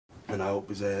And I hope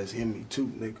his ass hear me too,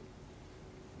 nigga.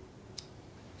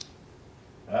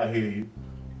 I hear you.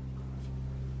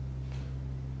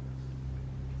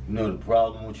 You know the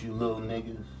problem with you little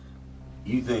niggas?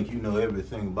 You think you know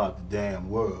everything about the damn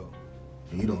world,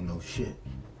 and you don't know shit.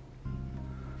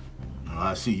 Now,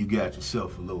 I see you got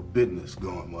yourself a little business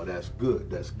going. Well, that's good,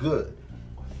 that's good.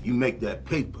 You make that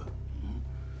paper.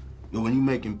 But when you're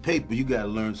making paper, you gotta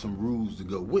learn some rules to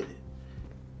go with it.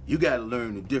 You gotta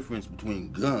learn the difference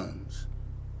between guns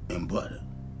and butter.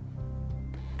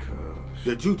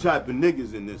 There are two types of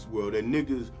niggas in this world. There are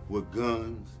niggas with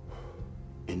guns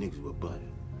and niggas with butter.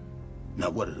 Now,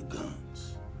 what are the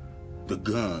guns? The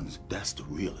guns, that's the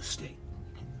real estate.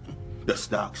 The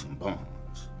stocks and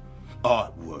bonds.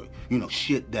 Artwork, you know,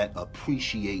 shit that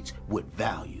appreciates with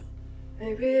value.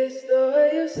 Maybe it's the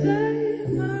way you say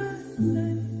my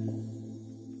name.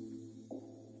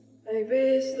 Maybe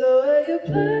it's the way you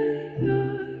play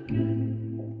your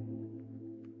game.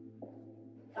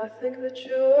 I think that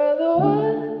you are the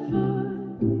one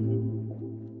for me.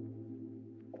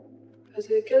 'Cause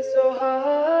it gets so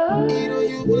hard. You know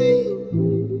you bleed.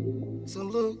 Some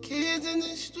little kids in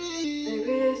the street.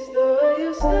 Maybe it's the way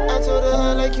you say. I told her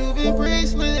I like Cuban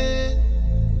bracelet.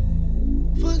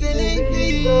 Fucking Maybe AP.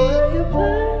 it's the way you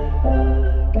play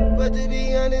your game. But to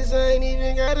be honest, I ain't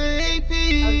even got an AP.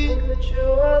 I think that you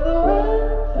are the one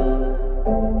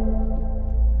for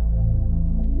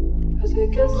me. 'Cause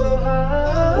it gets so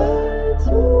hard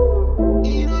to.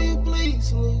 You know you bleed.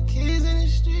 Some little kids in the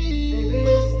street. Maybe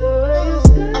it's the way you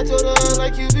say. I told her I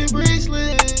like Cuban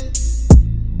bracelet.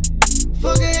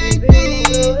 Fucking AP. Maybe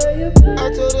it's the way you play. I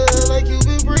told her I like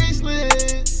Cuban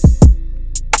bracelet.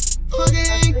 Fucking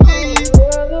AP. You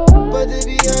are the one. But to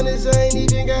be honest, I ain't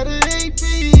even got an AP.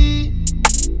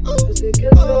 'Cause it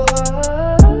gets so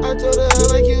hard. I told her I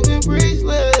like Cuban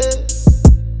bracelet.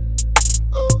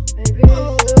 Maybe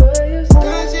it's the way you say.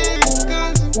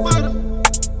 Guns and butter.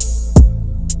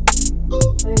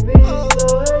 Maybe it's the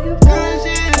way you play.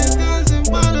 Guns and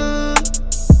butter.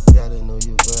 Gotta know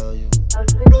your value. I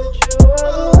think that you are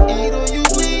the one. You know you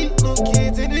bleed. Little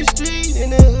kids in the street. In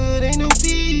the hood ain't no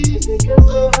peace. It gets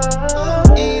so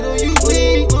hard. You know you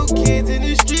bleed. Little kids in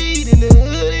the street. In the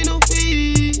hood ain't no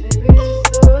peace. Maybe it's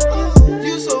the way you say.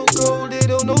 You so cold they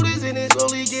don't notice and it's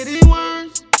slowly getting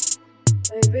worse.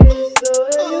 Maybe it's the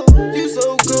way you play. You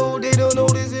so cold they don't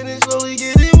notice and it's slowly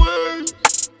getting worse.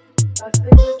 I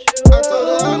think that you I are told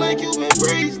the her I one. like Cuban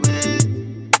bracelet.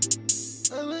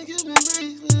 I like Cuban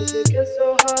bracelet. It gets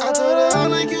so hard. I told her I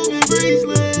like Cuban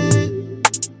bracelet.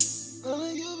 I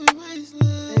like Cuban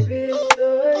bracelet. Maybe it's the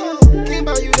way you say. Can't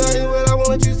buy you nothing, but I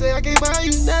want you say I can't buy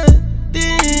you nothing.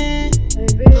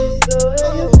 Maybe it's the way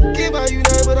you play. Can't buy you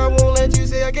nothing, but I won't let you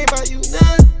say I can't buy you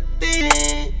nothing.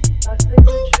 I think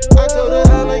that you I are told the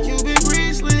her one. I like Cuban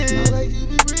bracelet. I like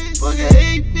Cuban bracelet. Fucking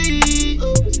AP.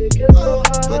 'Cause it gets so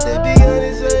hard. But to be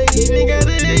honest, I ain't even got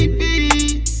an AP.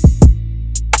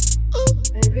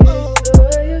 Maybe it's the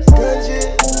way you say.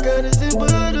 Guns and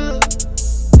butter.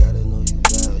 Gotta know your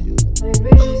value.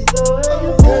 Maybe it's the way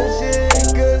you play.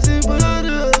 Guns and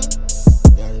butter.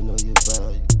 Gotta know your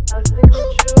value. I think that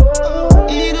you are the one.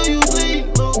 You know you bleed.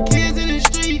 Little kids in the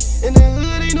street. In the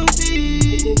hood ain't no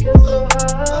peace. It gets so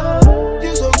hard.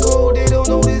 You so cold they don't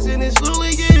notice and it's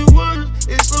slowly getting worse.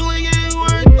 It's slowly getting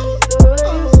worse. Maybe it's the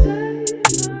way you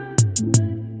say my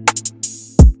name.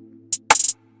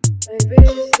 Maybe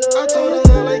it's the I way told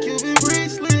you her I like Cuban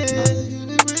bracelet.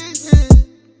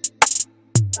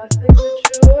 I think that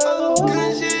you are the one.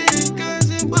 Guns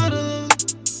and butter.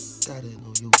 Gotta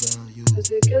know your value. 'Cause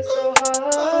it gets so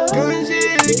hard. Guns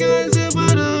and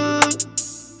butter.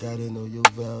 Gotta know your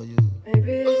value.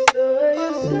 Maybe it's the way you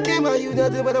say. Can't buy you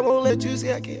nothing, but I won't let you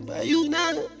say I can't buy you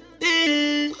nothing. Maybe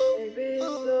it's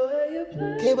the way you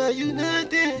play. Can't buy you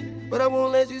nothing, but I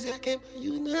won't let you say I can't buy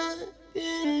you nothing.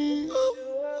 You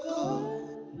are the one.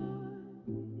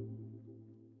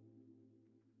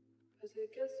 'Cause it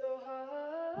gets so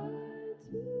hard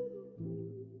to.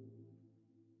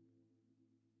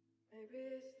 Maybe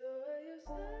it's the way you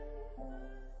say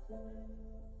my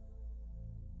name.